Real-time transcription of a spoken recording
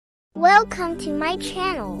Welcome to my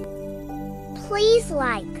channel. Please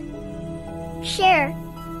like, share,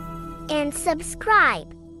 and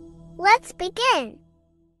subscribe. Let's begin.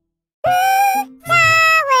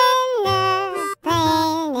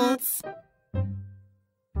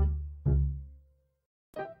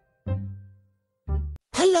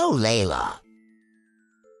 Hello, Layla.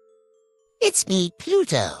 It's me,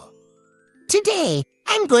 Pluto. Today,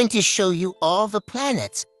 I'm going to show you all the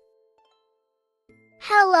planets.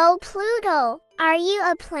 Hello, Pluto. Are you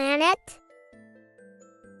a planet?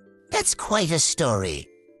 That's quite a story.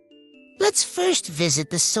 Let's first visit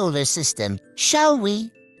the solar system, shall we?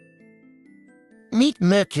 Meet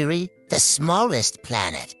Mercury, the smallest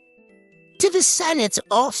planet. To the Sun, it's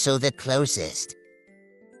also the closest.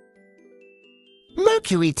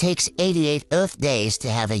 Mercury takes 88 Earth days to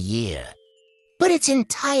have a year, but its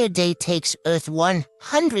entire day takes Earth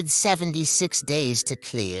 176 days to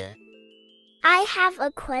clear. I have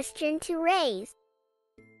a question to raise.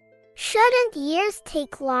 Shouldn't years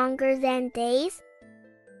take longer than days?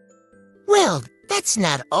 Well, that's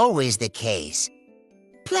not always the case.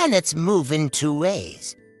 Planets move in two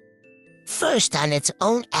ways. First, on its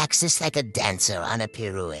own axis like a dancer on a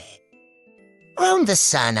pirouette. Round the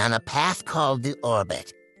Sun on a path called the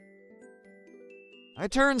orbit. I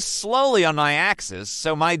turn slowly on my axis,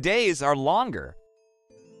 so my days are longer.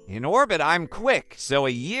 In orbit, I'm quick, so a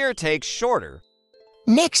year takes shorter.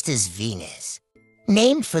 Next is Venus,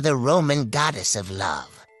 named for the Roman goddess of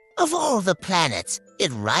love. Of all the planets,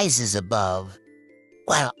 it rises above,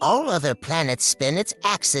 while all other planets spin its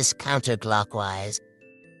axis counterclockwise.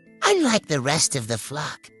 Unlike the rest of the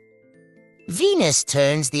flock, Venus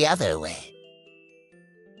turns the other way.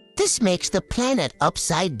 This makes the planet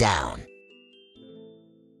upside down.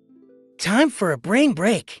 Time for a brain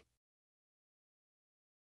break.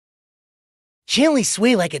 Gently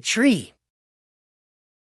sway like a tree.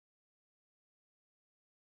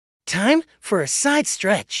 Time for a side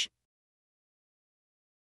stretch.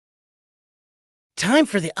 Time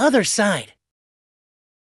for the other side.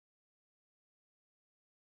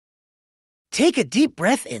 Take a deep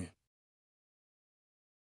breath in.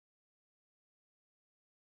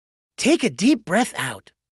 Take a deep breath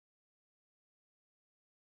out.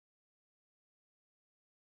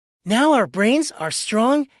 Now our brains are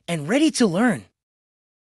strong and ready to learn.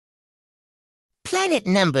 Planet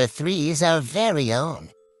number 3 is our very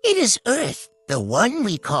own. It is Earth, the one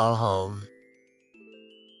we call home.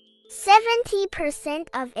 70%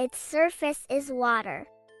 of its surface is water.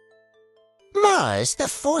 Mars, the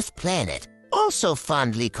 4th planet, also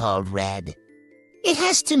fondly called Red. It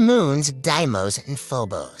has 2 moons, Deimos and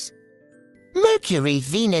Phobos. Mercury,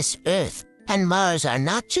 Venus, Earth, and Mars are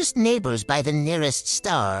not just neighbors by the nearest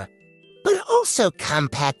star, but also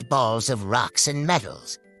compact balls of rocks and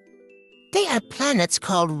metals. They are planets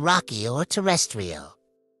called rocky or terrestrial.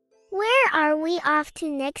 Where are we off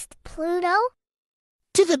to next, Pluto?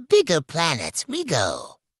 To the bigger planets we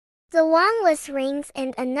go. The one with rings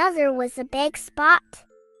and another with a big spot.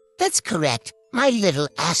 That's correct, my little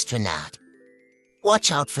astronaut.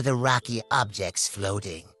 Watch out for the rocky objects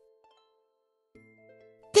floating.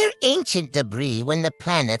 They're ancient debris when the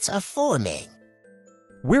planets are forming.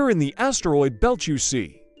 We're in the asteroid belt, you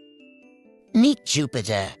see. Meet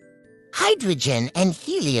Jupiter. Hydrogen and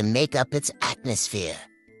helium make up its atmosphere.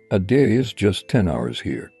 A day is just 10 hours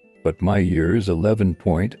here, but my year is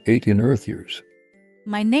 11.8 in Earth years.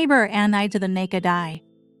 My neighbor and I to the naked eye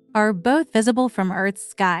are both visible from Earth's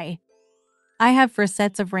sky. I have 4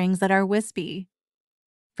 sets of rings that are wispy.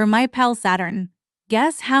 For my pal Saturn,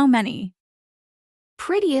 guess how many?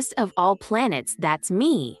 Prettiest of all planets, that's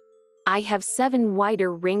me. I have 7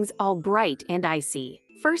 wider rings all bright and icy,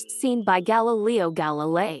 first seen by Galileo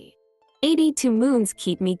Galilei. 82 moons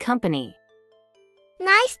keep me company.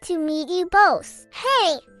 Nice to meet you both.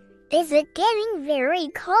 Hey, is it getting very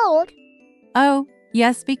cold? Oh,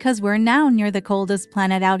 yes, because we're now near the coldest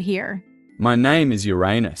planet out here. My name is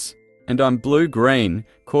Uranus, and I'm blue-green,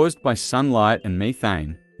 caused by sunlight and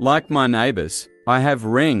methane. Like my neighbors, I have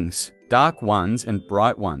rings, dark ones and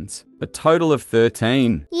bright ones, a total of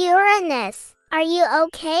 13. Uranus, are you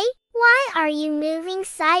okay? Why are you moving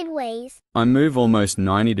sideways? I move almost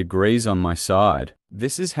 90 degrees on my side.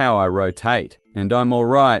 This is how I rotate, and I'm all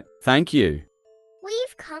right, thank you.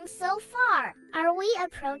 We've come so far. Are we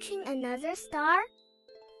approaching another star?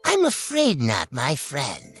 I'm afraid not, my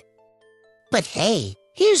friend. But hey,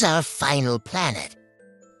 here's our final planet.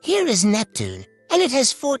 Here is Neptune, and it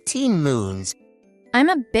has 14 moons. I'm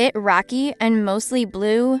a bit rocky and mostly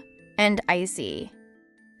blue and icy.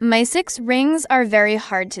 My 6 rings are very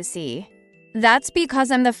hard to see. That's because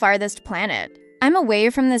I'm the farthest planet. I'm away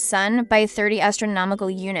from the sun by 30 astronomical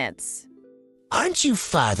units. Aren't you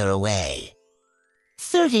farther away?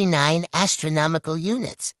 39 astronomical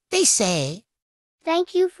units, they say.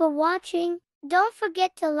 Thank you for watching. Don't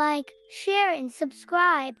forget to like, share, and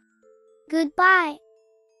subscribe. Goodbye.